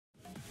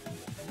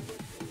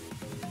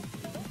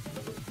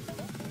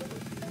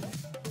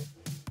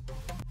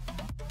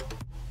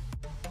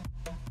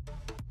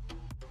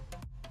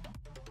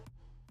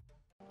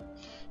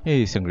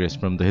Hey, Sangriaz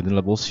from the Hidden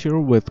Levels here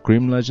with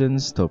Grim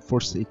Legends, the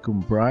Forsaken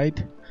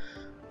Bride,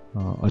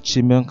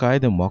 Achievement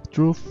Guide and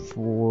Walkthrough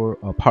for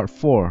Part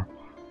 4.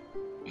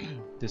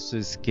 This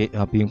is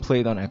being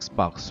played on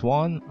Xbox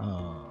One.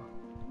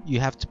 You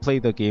have to play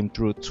the game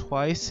through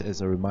twice as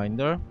a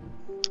reminder.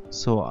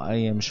 So I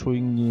am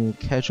showing you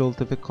casual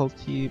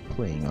difficulty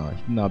playing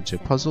hidden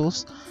object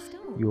puzzles.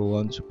 You'll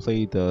want to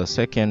play the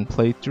second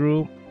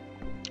playthrough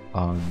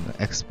on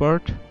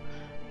expert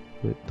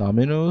with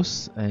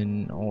dominoes,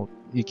 and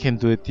you can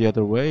do it the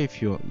other way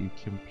if you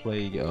can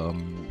play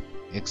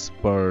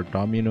expert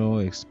domino,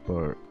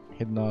 expert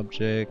hidden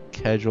object,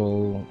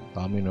 casual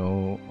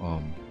domino,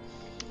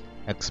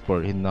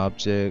 expert hidden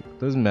object.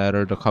 Doesn't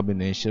matter the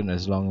combination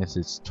as long as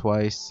it's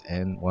twice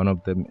and one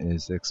of them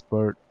is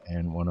expert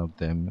and one of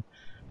them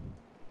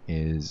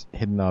is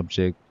hidden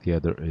object, the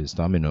other is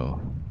domino.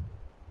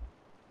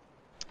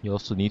 You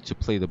also need to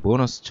play the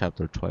bonus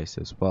chapter twice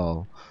as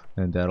well,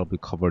 and that'll be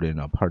covered in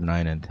part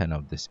 9 and 10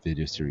 of this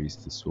video series.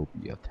 This will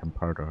be a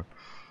 10-parter. A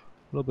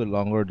little bit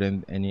longer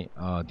than any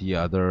the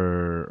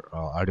other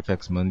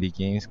Artifex Mundi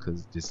games,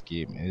 because this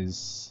game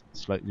is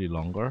slightly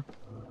longer,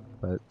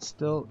 but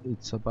still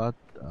it's about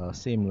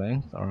same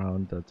length,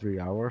 around 3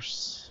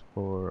 hours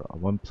for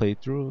one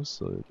playthrough.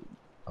 So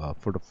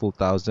for the full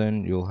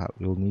 1000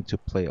 you'll need to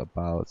play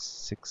about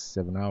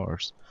 6-7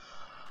 hours.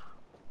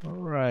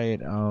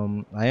 Alright,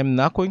 I am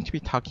not going to be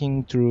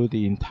talking through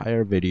the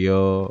entire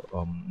video.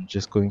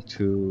 Just going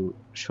to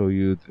show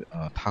you,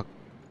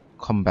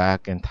 come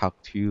back and talk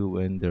to you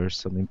when there's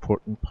some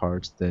important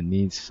parts that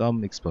need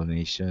some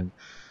explanation.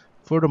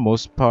 For the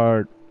most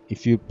part,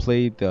 if you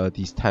played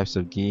these types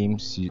of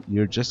games,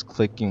 you're just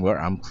clicking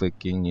where I'm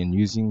clicking and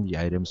using the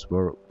items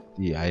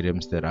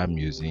that I'm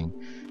using,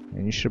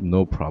 and you should have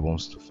no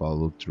problems to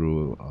follow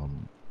through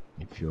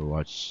if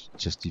you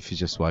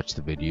just watch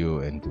the video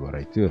and do what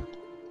I do.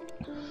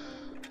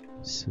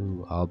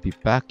 So I'll be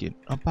back in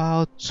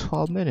about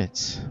 12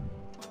 minutes.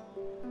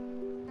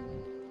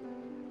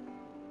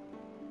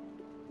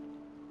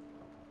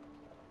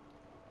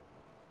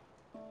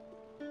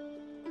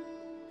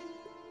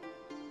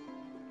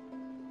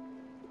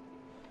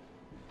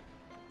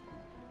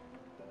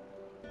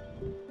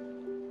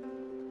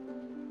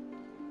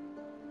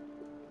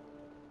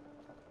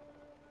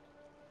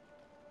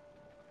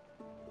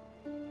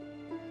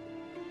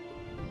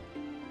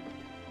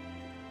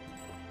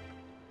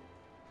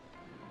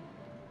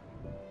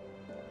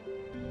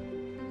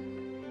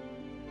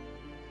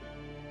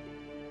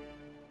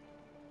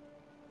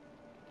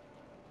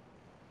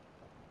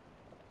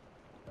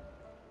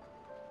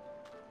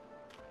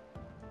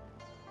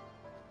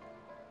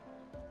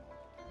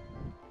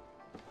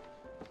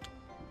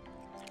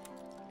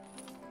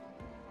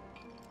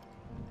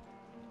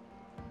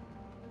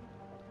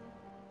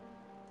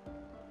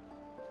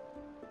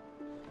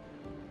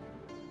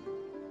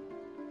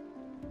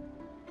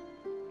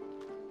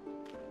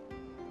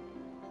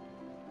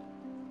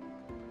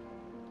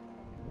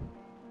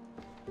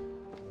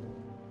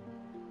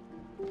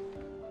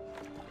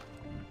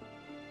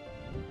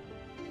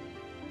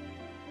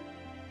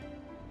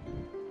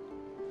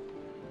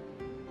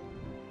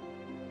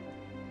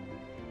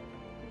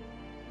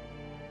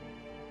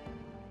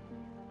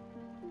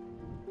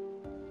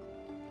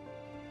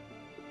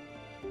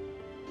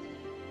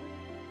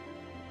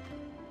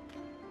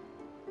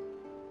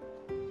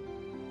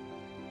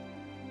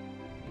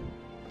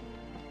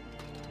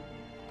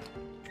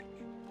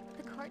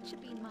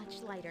 Should be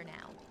much lighter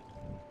now.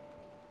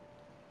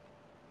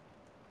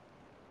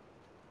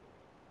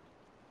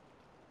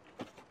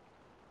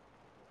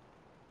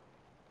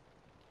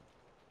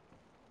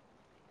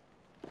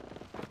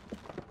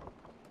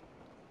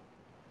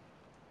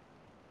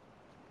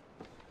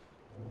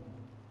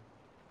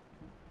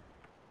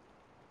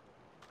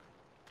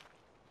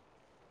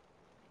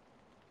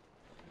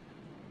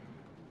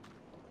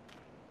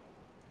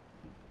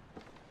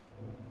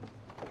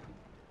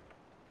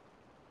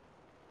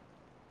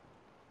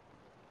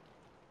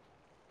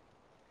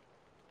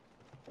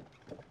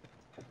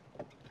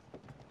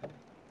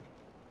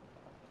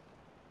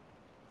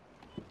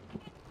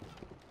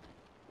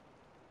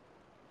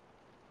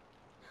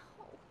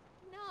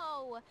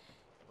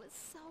 It was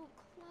so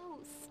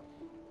close.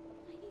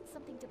 I need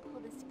something to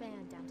pull this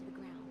fan down to the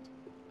ground.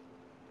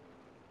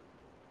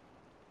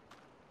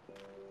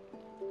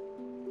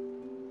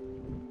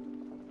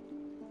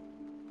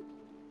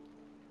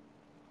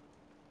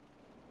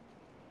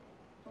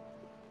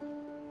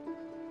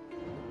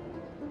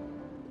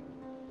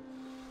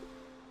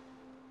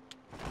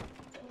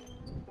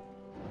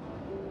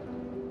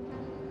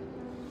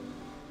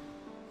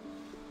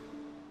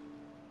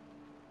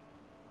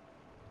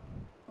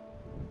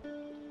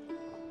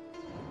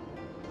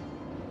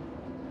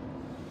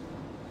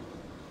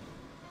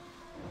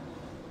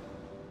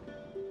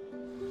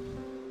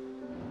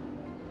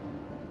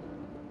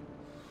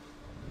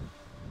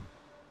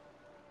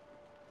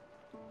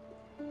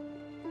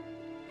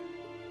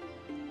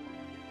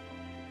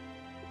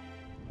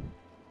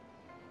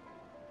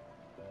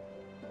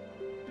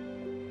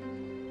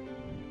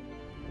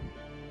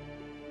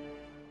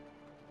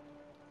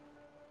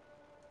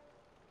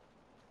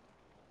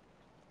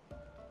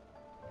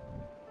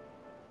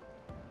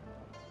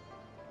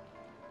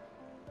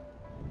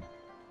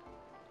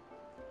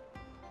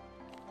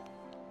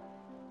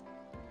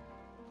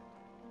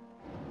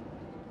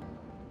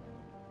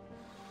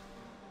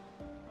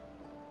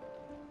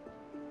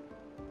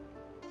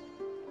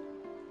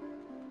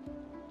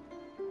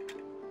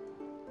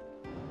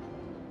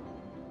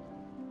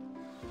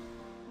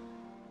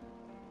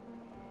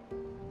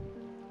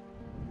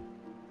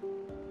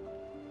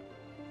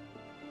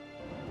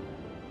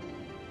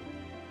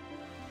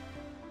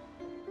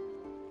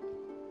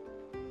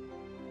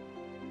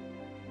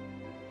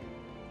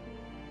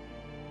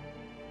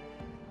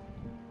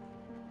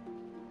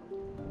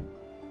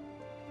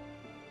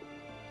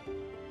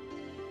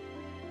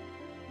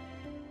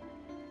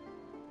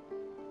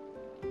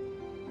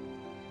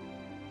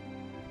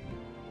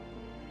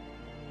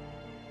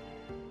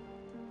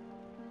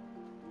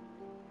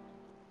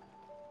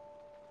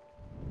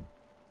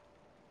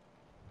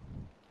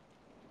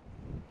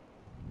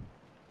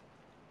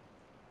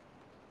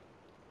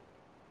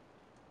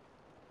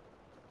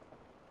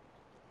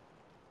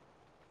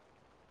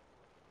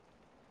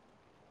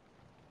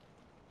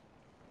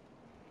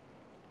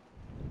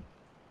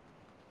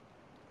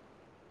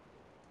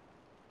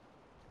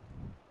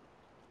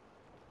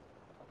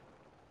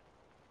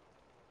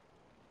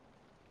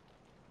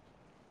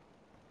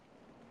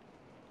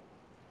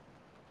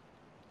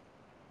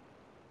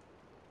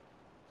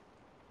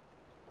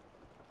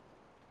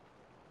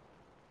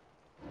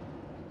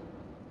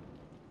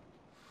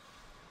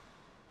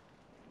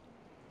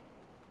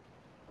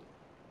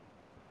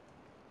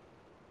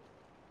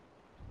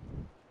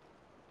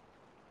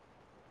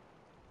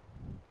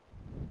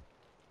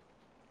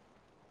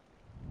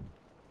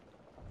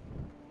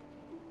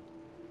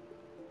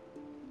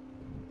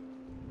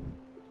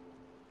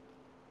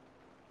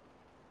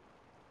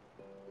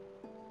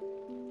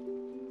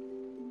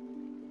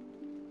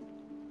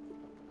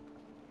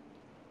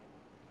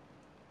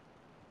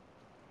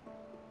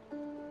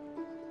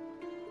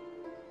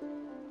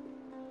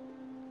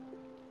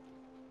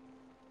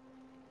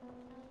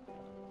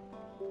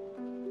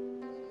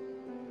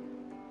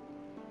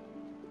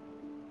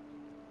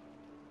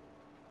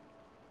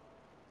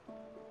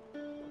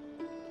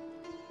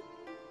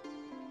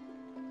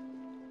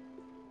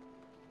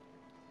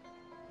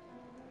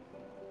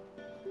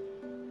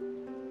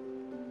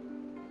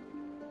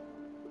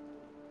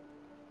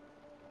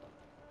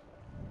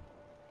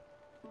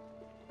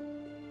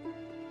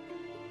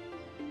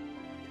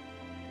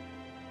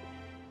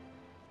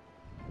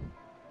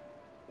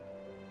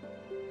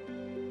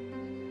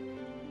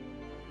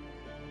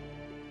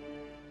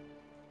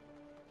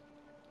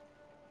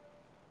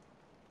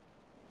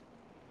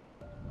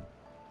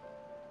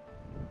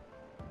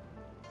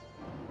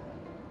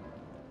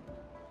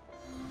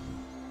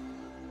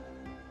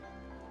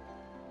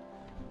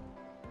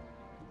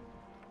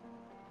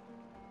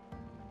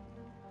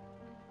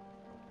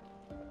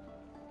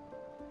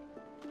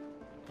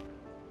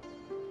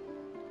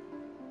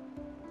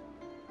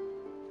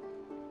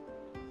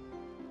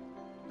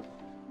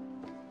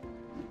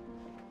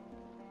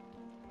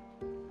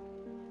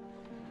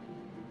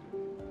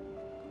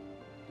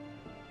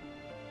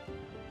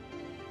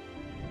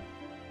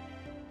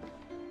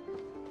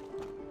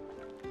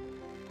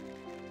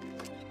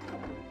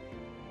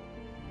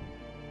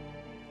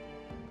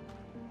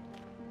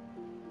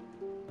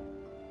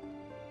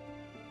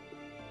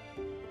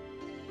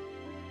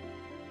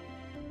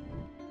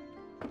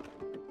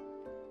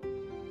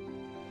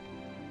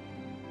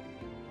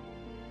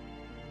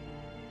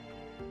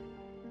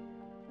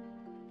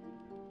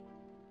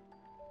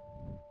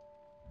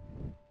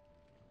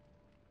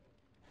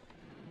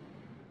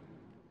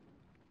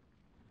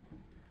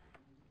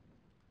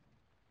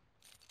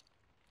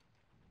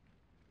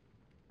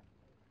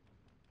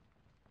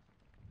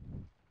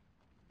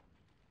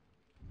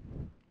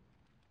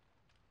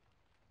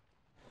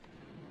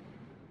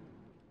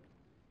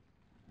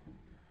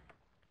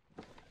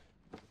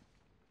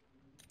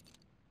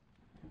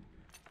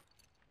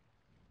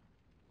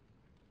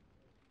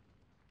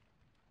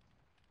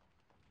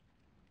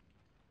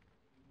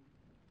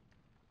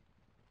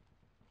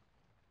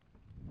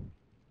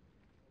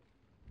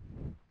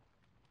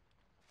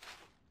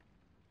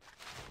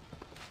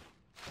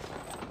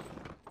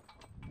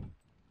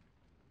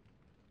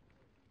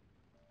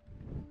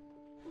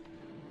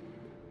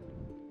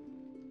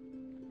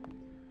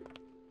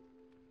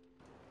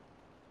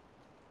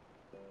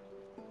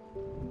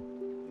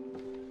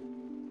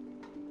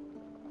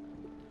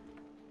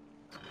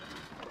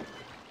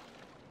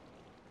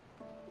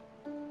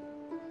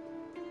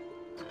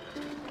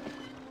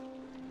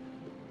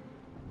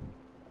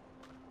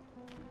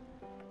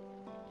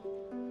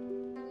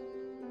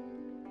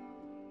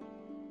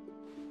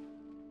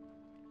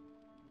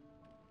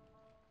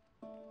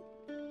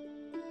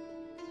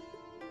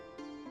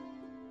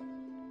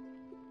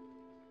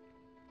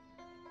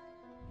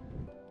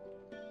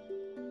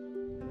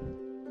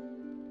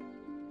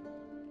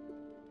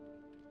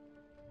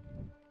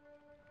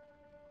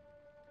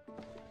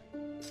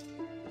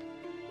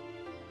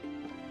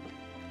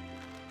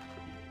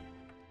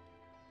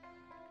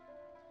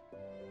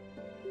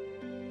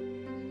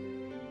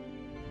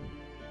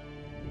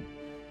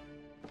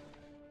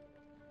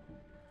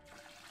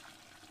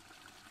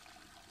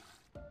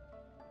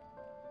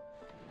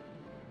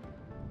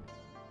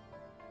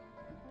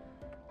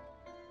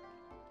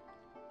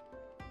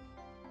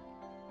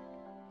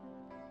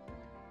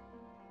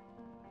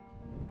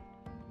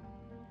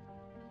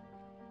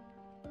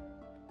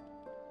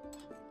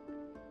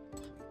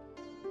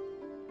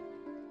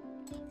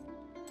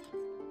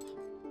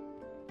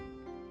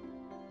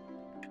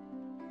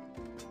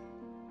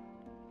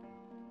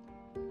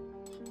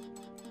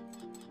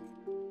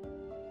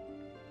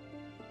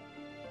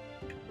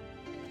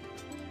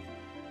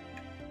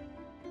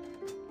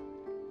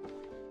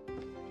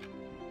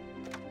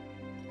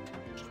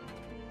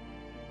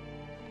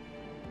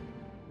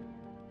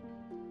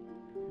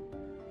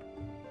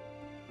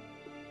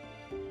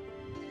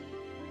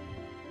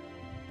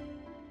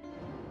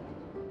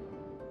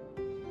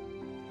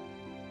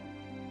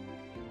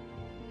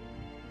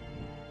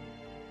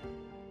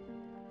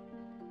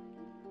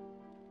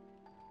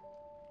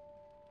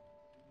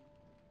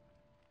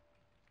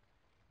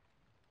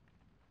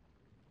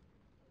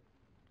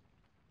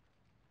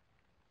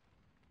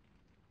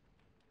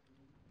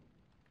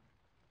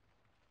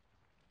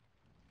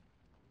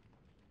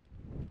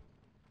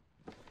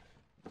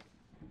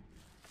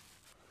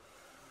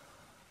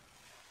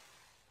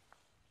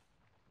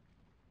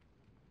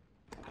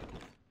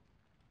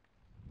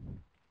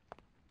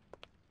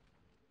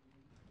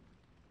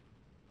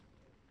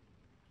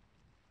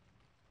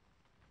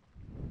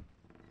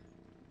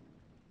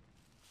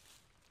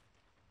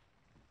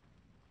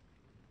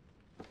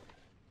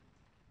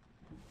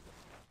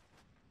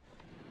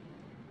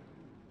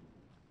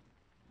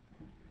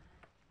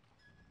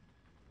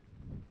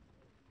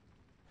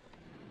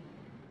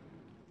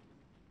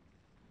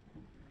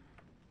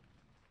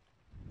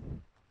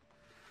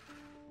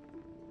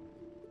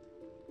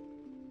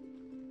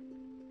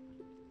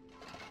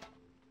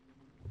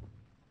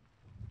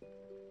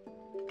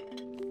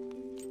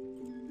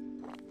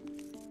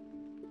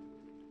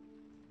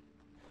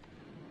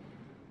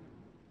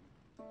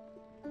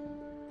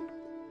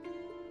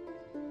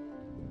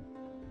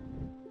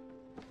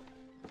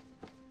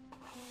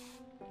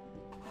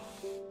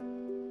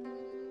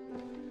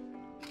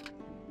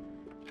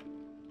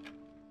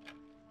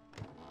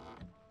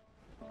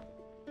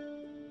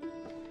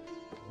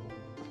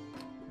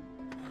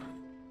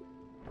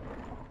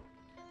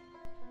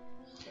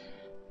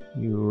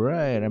 You're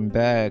right, I'm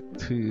back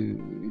to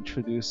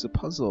introduce the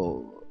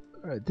puzzle.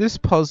 Alright, this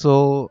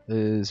puzzle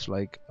is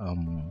like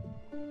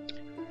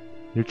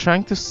you're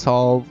trying to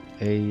solve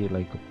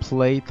a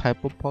play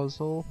type of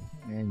puzzle,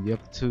 and you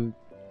have to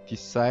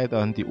decide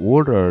on the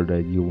order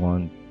that you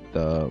want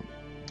the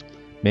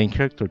main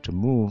character to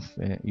move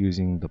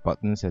using the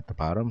buttons at the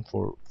bottom,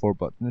 four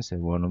buttons,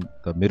 and one of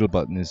the middle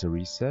button is a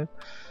reset.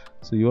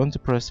 So you want to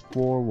press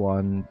 4,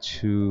 1,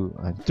 2,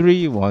 and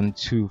 3, 1,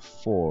 2,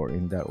 4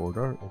 in that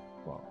order,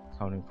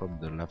 counting from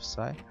the left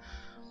side.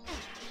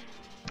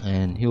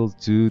 And he'll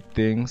do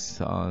things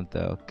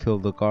that kill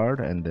the guard,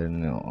 and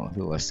then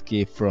he'll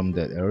escape from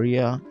that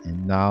area.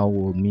 And now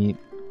we'll meet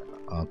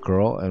a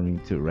girl, and we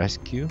need to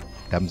rescue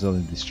damsel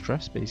in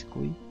distress,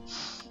 basically.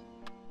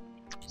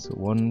 So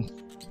 1,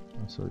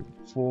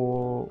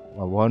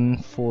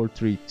 4,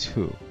 3,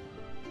 2.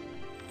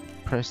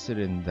 Press it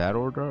in that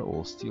order.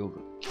 We'll steal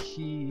the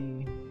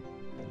key.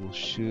 We'll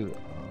shoot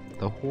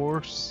the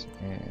horse,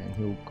 and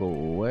he'll go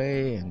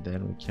away, and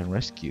then we can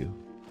rescue.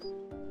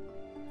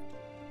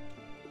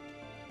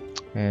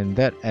 And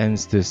that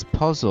ends this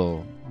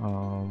puzzle.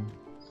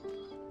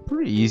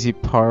 Pretty easy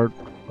part.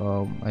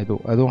 I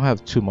don't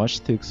have too much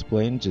to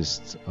explain.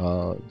 Just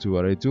do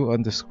what I do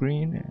on the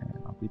screen,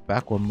 and I'll be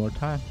back one more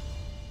time.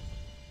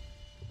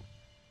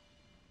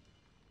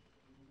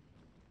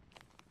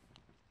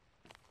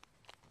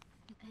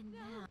 And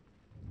now.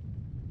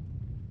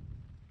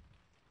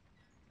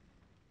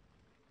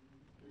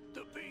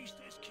 The beast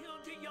has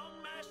killed the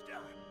young master.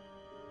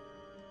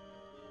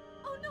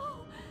 Oh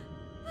no!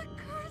 The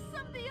curse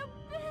of the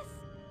abyss!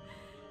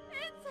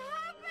 It's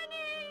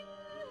happening!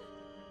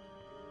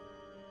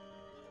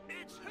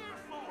 It's her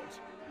fault.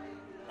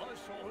 I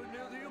saw her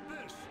near the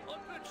abyss. I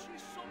bet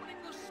she's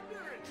summoning the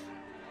spirits.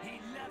 He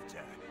left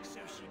her so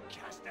she'd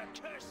cast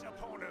a curse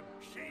upon him.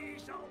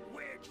 She's a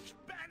witch.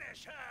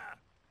 Banish her.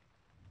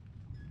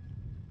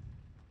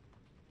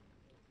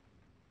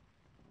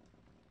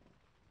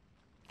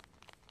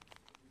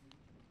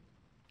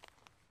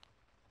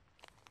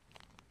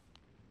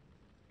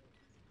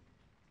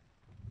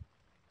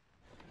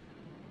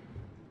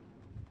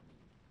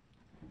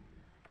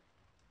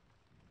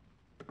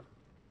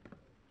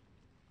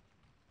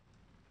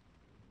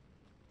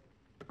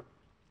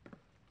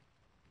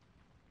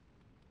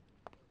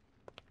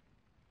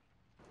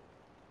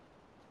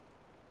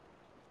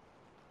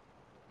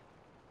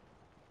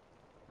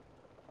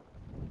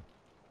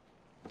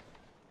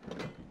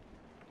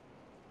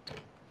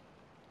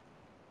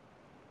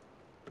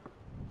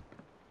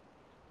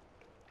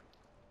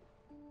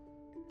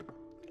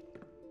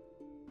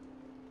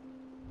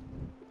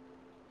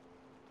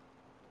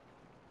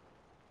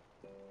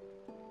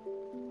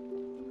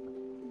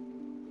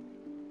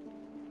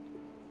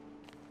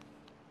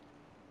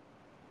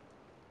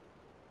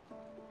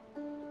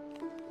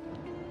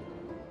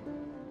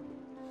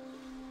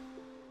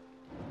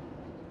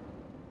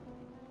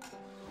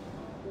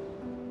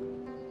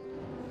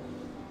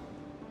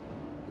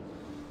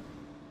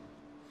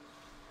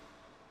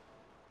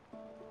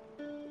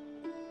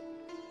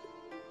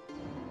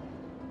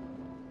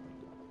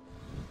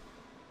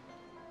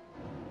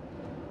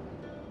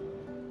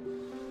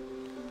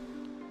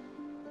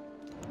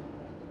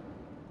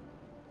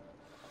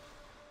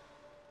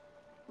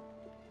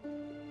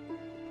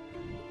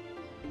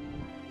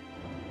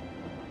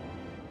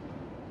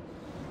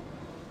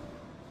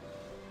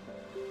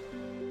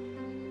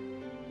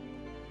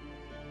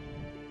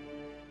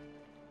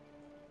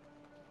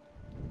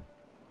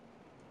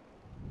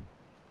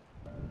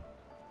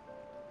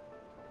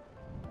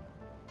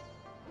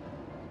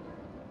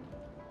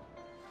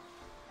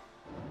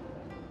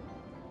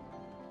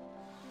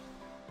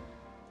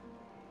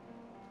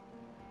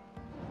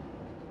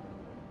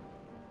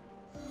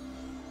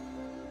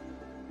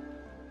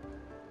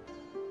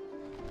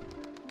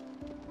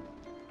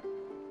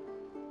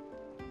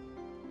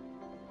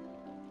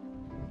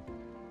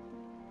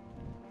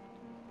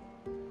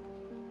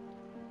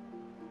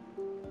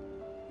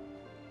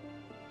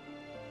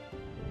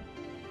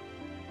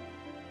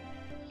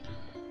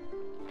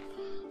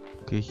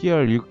 Okay,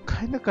 here you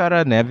kind of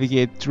gotta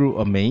navigate through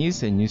a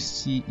maze, and you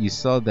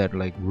saw that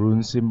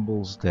rune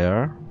symbols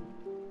there.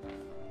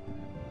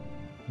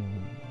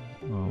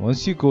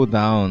 Once you go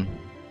down,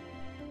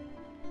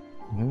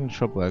 I'm having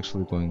trouble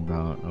actually going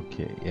down.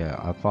 Okay, yeah,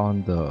 I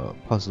found the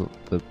puzzle,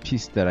 the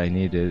piece that I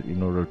needed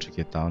in order to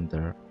get down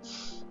there.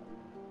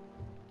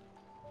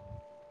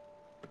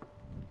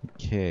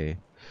 Okay,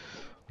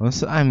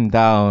 once I'm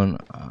down,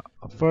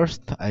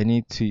 first I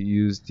need to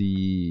use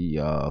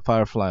the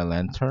firefly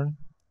lantern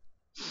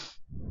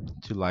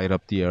to light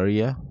up the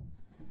area.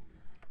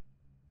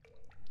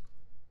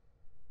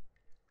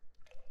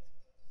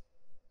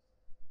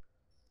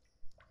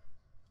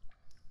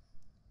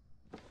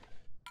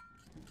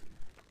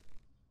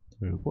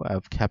 There we go.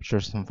 I've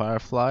captured some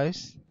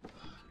fireflies,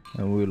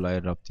 and we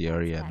light up the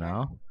area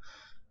now.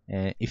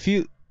 And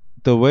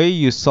the way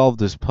you solve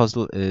this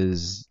puzzle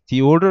is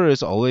the order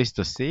is always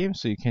the same,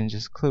 so you can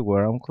just click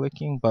where I'm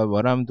clicking. But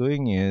what I'm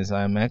doing is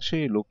I'm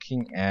actually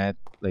looking at,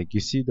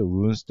 you see the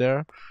runes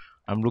there.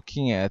 I'm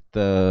looking at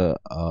the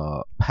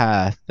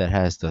path that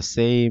has the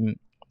same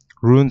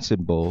rune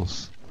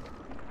symbols,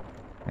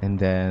 and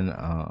then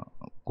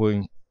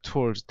going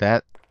towards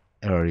that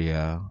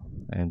area,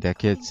 and that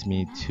gets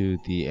me to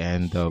the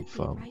end of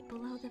Right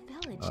below the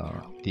village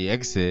now. the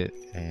exit,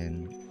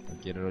 and I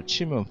get an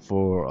achievement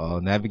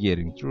for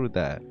navigating through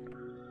that.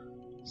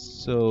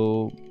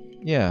 So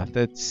yeah,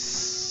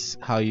 that's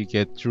how you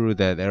get through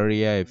that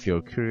area if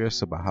you're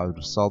curious about how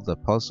to solve the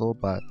puzzle.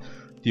 But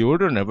the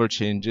order never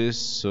changes,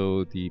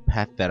 so the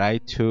path that I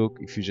took,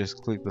 if you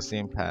just click the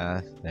same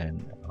path,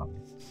 then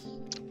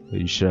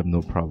you should have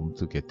no problem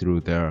to get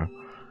through there.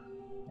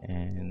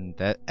 And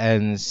that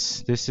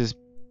ends. This is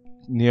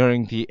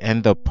nearing the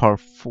end of part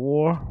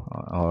 4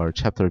 or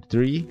chapter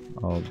 3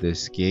 of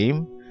this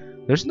game.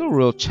 There's no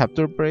real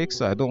chapter break,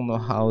 so I don't know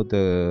how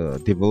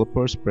the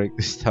developers break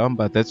this down,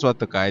 but that's what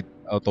the guide,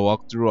 the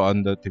walkthrough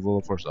on the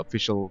developers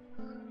official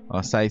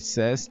site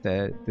says,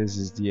 that this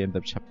is the end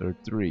of chapter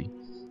 3.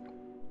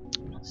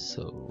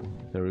 So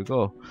there we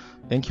go.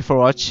 Thank you for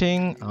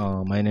watching.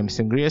 My name is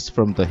Sangriaz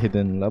from the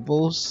Hidden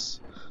Levels.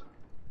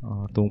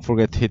 Don't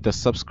forget to hit the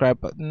subscribe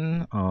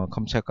button.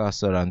 Come check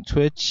us out on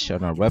Twitch,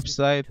 on our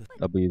website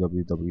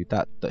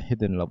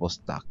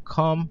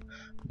www.thehiddenlevels.com,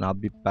 and I'll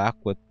be back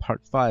with part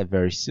 5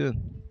 very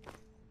soon.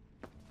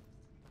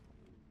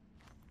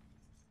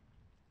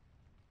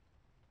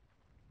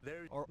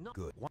 There are no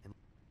good one.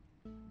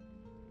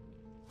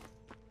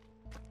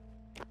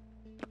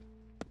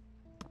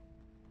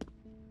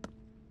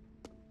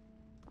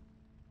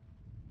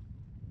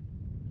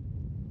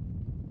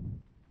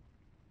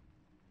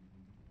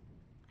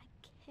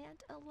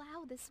 Can't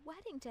allow this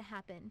wedding to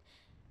happen.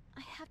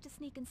 I have to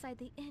sneak inside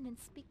the inn and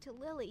speak to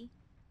Lily.